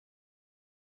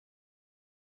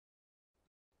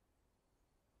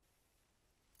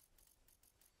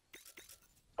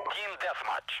Team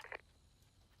deathmatch.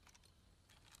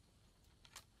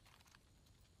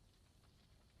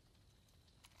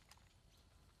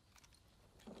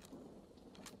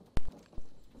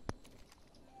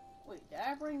 Wait, did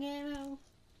I bring ammo?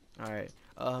 Alright,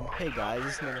 hey guys,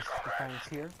 this man is Defiance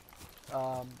here.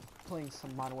 Playing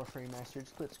some Modern Warfare Remastered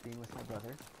split screen with my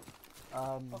brother.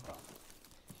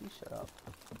 You shut up.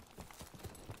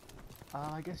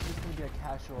 I guess it's just gonna be a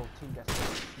casual team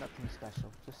deathmatch, nothing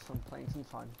special, just playing some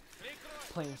fun.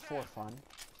 Playing for fun.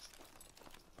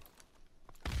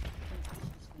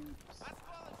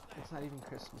 It's not even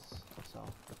Christmas, so.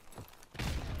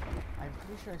 I'm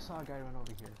pretty sure I saw a guy run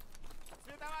over here.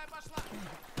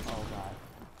 Oh god.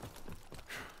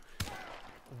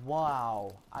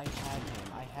 Wow, I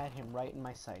had him right in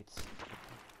my sights.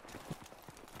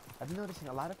 I've been noticing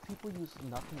a lot of people use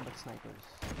nothing but snipers.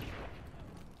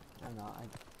 I don't know,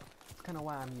 it's kind of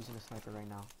why I'm using a sniper right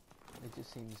now. It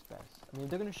just seems best. I mean, if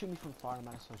they're gonna shoot me from far, I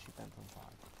might as well shoot them from far.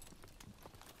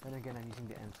 Then again, I'm using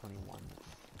the M21.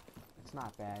 It's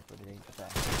not bad, but it ain't the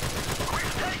best.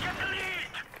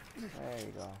 There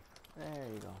you go. There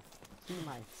you go. See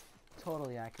my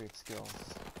totally accurate skills.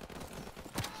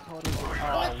 Totally.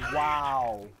 Oh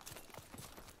wow!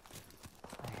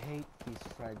 I hate these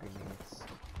frag grenades.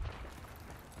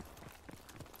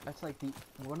 That's like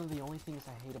one of the only things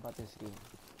I hate about this game.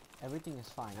 Everything is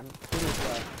fine. I'm pretty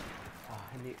good.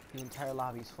 And the entire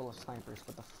lobby is full of snipers,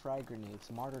 but the frag grenades,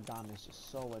 martyrdom is just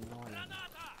so annoying.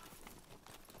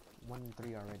 1 in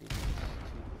 3 already. 2.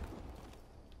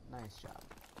 Nice job.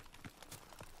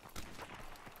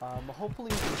 But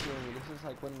hopefully you can hear me. This is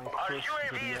like one of my first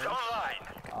videos.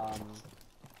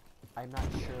 I'm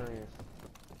not sure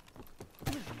if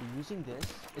I should be using this.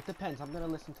 It depends. I'm gonna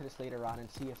listen to this later on and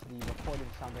see if the recording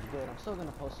sounded good. I'm still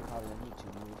gonna post it probably on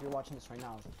YouTube. I mean, if you're watching this right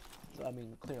now, so, I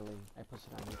mean, clearly I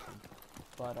posted it on YouTube.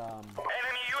 But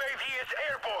enemy UAV is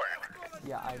airborne.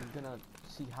 yeah, I'm gonna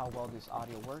see how well this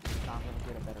audio works. If not, I'm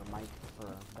gonna get a better mic for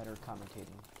better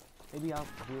commentating. Maybe I'll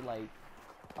do like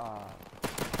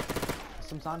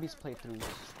some zombies playthroughs.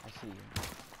 I see.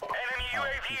 Enemy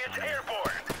UAV is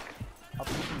airborne. I'll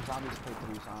do some zombies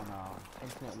playthroughs on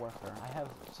Infinite Warfare. I have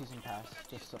Season Pass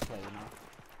just to play, you know.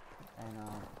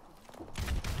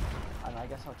 And I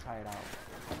guess I'll try it out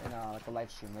in like a live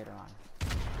stream later on.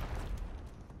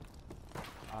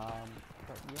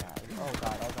 But yeah. Oh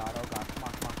god, oh god, oh god. Come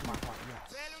on, come on, come on, come on.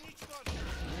 Yes.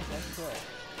 Yeah, that's good.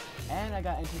 And I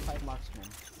got NT5 marksman.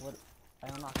 What? I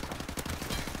unlocked some.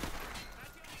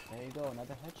 There you go,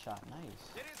 another headshot. Nice.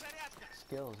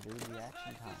 Skills, dude.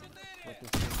 Reaction time. What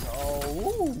this is.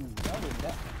 Oh, ooh,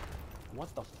 that.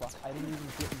 What the fuck? I didn't even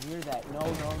get near that. No,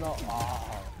 no, no.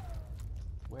 Oh.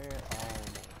 Where?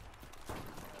 Oh.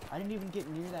 I didn't even get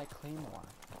near that claymore.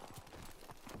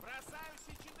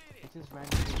 It just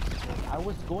randomly. I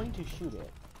was going to shoot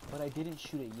it, but I didn't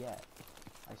shoot it yet.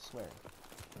 I swear.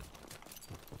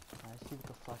 Let's see if we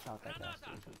can flush out that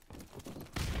bastard.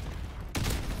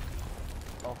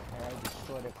 Okay, I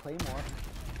destroyed a claymore.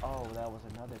 Oh, that was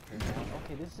another claymore.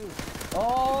 Okay, this is.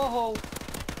 Oh!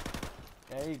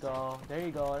 There you go. There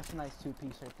you go. That's a nice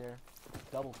 2-piece right there.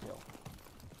 Double kill.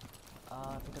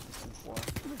 I picked up this C4.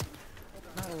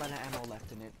 Not a lot of ammo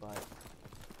left in it, but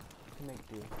I can make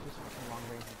do. Just for some long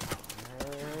range encounter.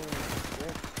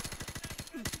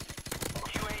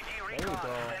 There you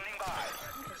go.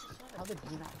 How did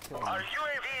you not kill me? Our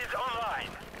UAV is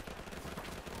online.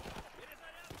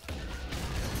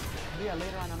 But yeah,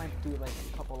 later on I might do like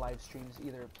a couple live streams,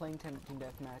 either playing Team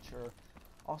Deathmatch or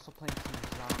also playing some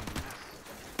zombies.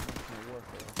 Infinite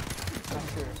Warfare. Not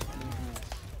sure if maybe.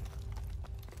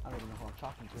 I don't even know who I'm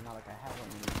talking to, not like I have one.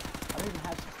 I don't even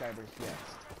have subscribers yet.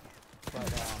 But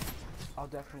I'll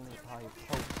definitely probably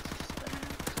post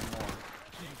some more.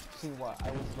 See what?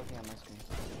 I was looking at my screen.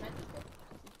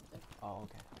 Oh,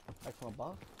 okay. Like from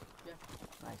above? Yeah.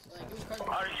 Nice.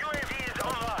 Our UAV is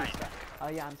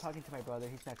online. Yeah, I'm talking to my brother.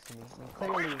 He's next to me. I mean,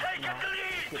 clearly, you know,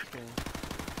 skip screen.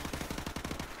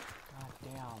 God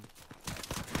damn.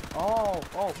 Oh,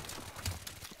 oh.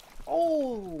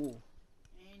 Oh!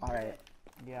 Alright.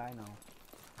 Yeah, I know.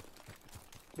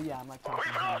 But yeah, I'm like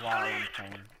talking to him while I'm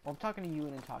playing. Well, I'm talking to you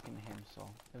and then talking to him, so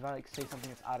if I like say something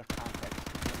that's out of context,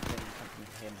 I'm saying something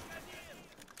to him.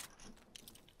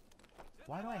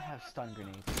 Why do I have stun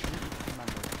grenades? I don't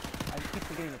remember. I keep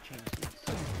forgetting to change these.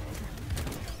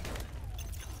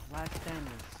 Last stand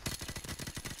is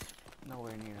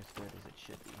nowhere near as good as it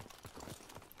should be.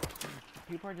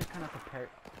 People are just kind of prepared.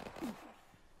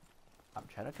 I'm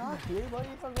trying to talk here, but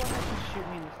you don't go ahead and shoot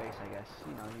me in the face, I guess.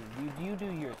 You know, you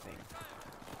do your thing.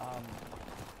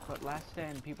 But last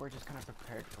stand, people are just kind of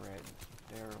prepared for it.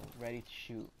 They're ready to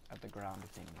shoot at the ground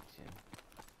if they need to.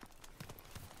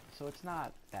 so it's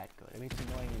not that good. I mean, it's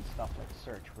annoying in stuff like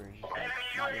search, where it's just like, Enemy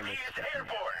not UAV really is expecting it.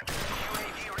 airborne.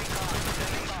 UAV recon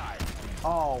standing by.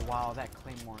 Oh wow, that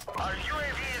claymore. Our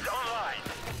UAV is online.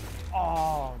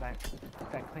 Oh, that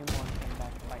claymore came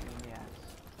back to bite me in the ass.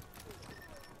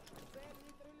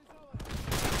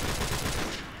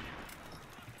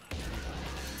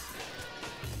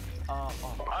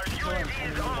 Our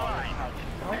UAV is online.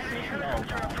 Enemy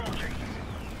helicopter approaching.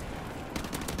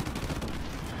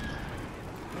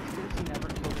 It's seriously never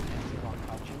killed an enemy while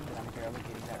crouching, but I'm barely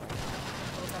getting that right now.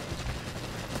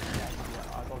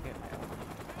 Yeah, I'll go get my own.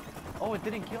 Oh, it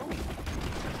didn't kill me. I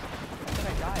thought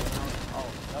I died. And I was, oh,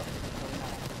 nope, it's really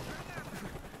not.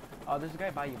 Oh, there's a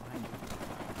guy by you, behind you.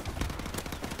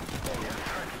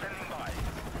 Standing by.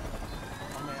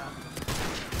 Oh my god.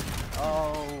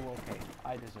 Oh, okay.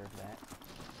 I deserve that.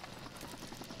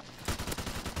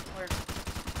 Where?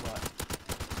 What?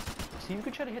 See, you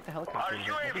could try to hit the helicopter. Our with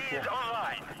it. That'd be UAV cool. is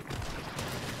online.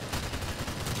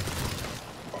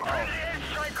 Friendly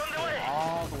airstrike on the way.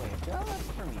 All the way. Yeah,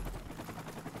 that's for me.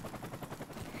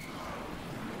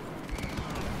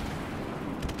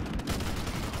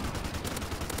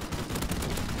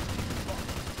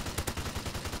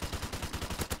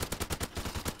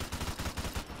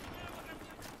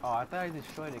 Oh, I thought I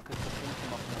destroyed it because the thing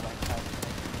came up on the right side.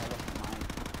 I left mine.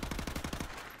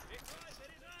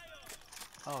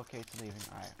 Oh, okay, it's leaving.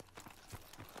 Alright.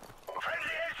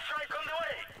 Friendly airstrike on the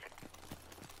way.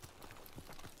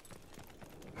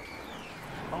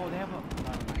 Oh, they have a...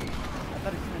 Never mind. I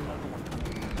thought I seen another one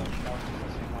coming. So that was just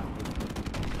the same one.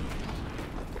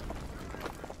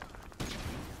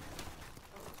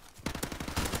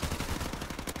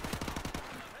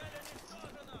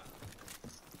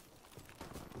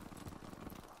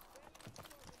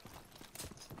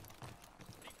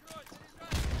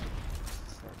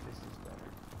 This is better.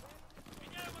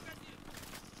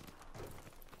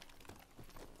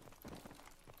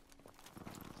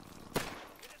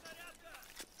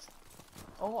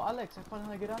 Oh, Alex, I found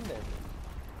how to get on there.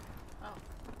 Oh.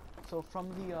 So from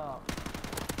the,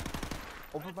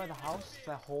 over by the house,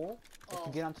 that hole, you Oh.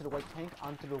 can get onto the white tank,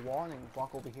 onto the wall, and then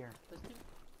walk over here. This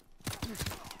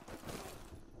thing?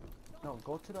 No,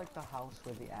 go to, like, the house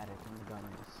where the attic and the gun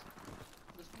is.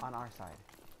 This thing? On our side.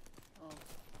 Oh.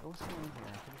 There was someone here,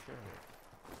 I'm pretty sure.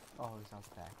 Oh, he's out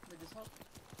back. Wait, this help?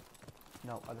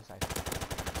 No, other side.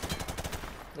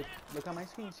 Look on my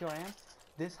screen, see where I am?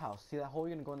 This house, see that hole?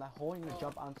 You're gonna go in that hole, you're gonna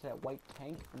jump onto that white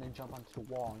tank, and then jump onto the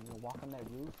wall, and you're gonna walk on that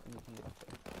roof, and you can get up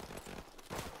there.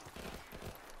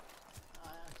 I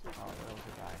see. Oh, there was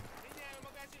a guy.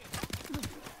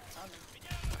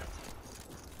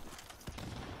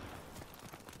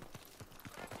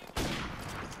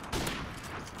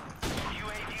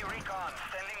 UAV recon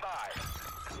standing by.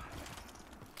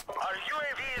 Our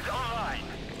UAV is online.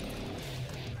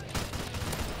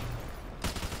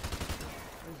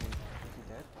 Where is he? Is he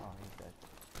dead? Oh, he's dead.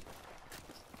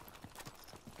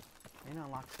 They didn't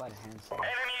unlock sleight of hand stuff.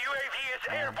 Enemy UAV is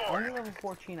airborne. Only level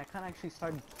 14. I kind of actually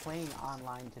started playing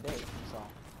online today, so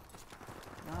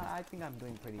I think I'm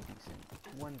doing pretty decent.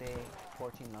 One day,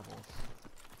 14 levels.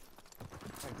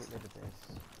 Try to get rid of this.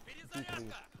 D3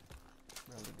 is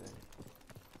really good.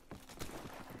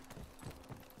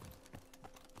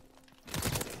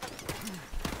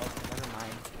 Okay, never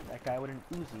mind. That guy with an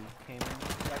Uzi came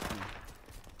and wrecked me.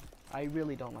 I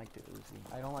really don't like the Uzi.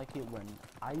 I don't like it when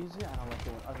I use it. I don't like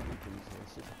it when other people use it.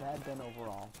 It's just a bad gun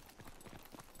overall.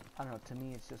 I don't know. To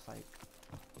me, it's just like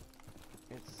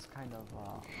it's kind of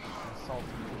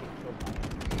insulting to get killed by it.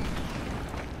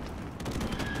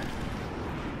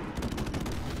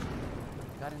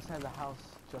 Got inside the house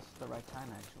just the right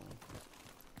time, actually.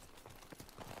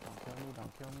 Don't kill me.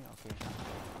 Don't kill me. Okay,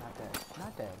 not dead.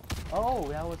 Not dead. Oh,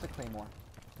 that was a claymore.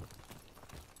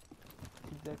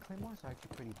 The claymores are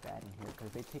actually pretty bad in here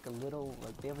because they take a little,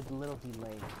 like, they have a little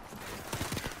delay.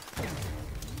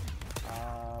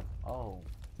 Oh,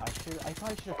 I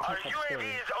probably should have Our checked UAV upstairs.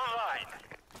 is online.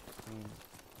 I mean,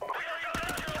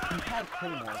 he had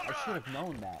claymores. I should have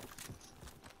known that.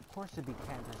 Of course there'd be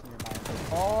campers nearby.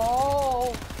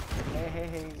 Oh! Hey.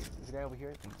 There's a guy over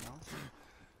here, I think, no?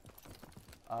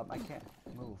 I can't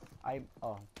move.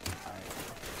 Oh, alright.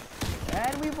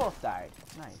 And we both died.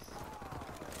 Nice.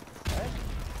 What?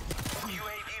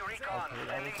 UAV recon Okay, that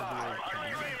standing was a by. weird Our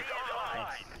thing. UAV is online.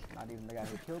 That's not even the guy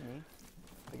who killed me.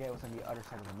 The guy was on the other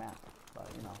side of the map. But,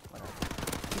 you know, whatever.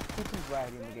 Keep some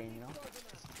variety in the game, you know?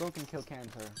 Broken kill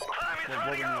cams are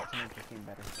what we need to make this game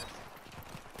better.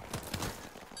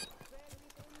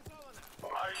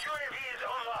 Our UAV is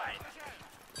online.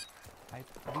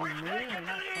 We may or may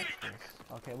not touch this.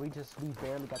 Okay, we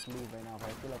barely got the lead right now, but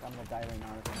I feel like I'm gonna die right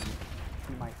now. It's gonna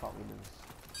be my fault we lose.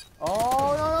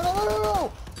 Oh no no no no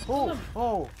no! Hold Oh him.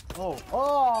 oh oh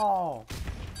oh!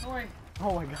 Don't worry.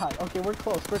 Oh my god. Okay, we're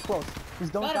close. We're close.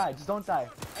 Just don't Got die. him. Just don't die.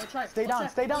 I'll try. Stay down.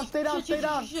 Stay down. Stay down. Stay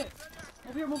down. Shit.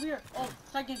 Move here, move here. Oh,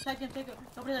 side game.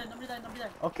 Nobody there.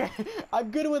 Okay, I'm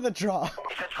good with a draw.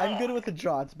 I'm good with a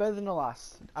draw. It's better than a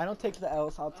loss. I don't take the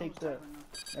L's. I'll take the.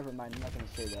 Never mind. I'm not gonna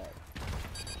say that.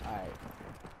 All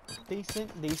right.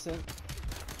 Decent.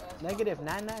 Negative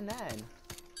 999.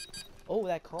 Oh,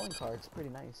 that calling card's pretty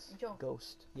nice. Joe.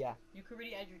 Ghost. Yeah. You could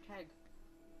really add your tag.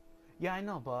 Yeah, I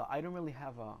know, but I don't really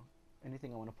have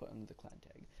anything I want to put under the clan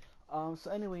tag.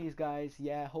 So anyways, guys,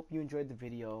 yeah, hope you enjoyed the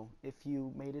video. If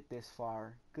you made it this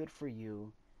far, good for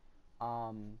you.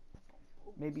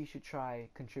 Maybe you should try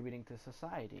contributing to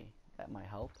society. That might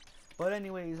help. But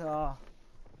anyways,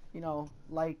 you know,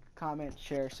 like, comment,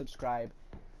 share, subscribe.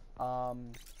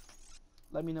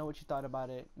 Let me know what you thought about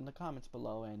it in the comments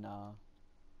below, and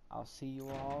I'll see you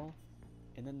all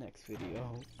in the next video.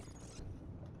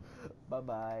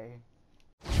 Bye-bye.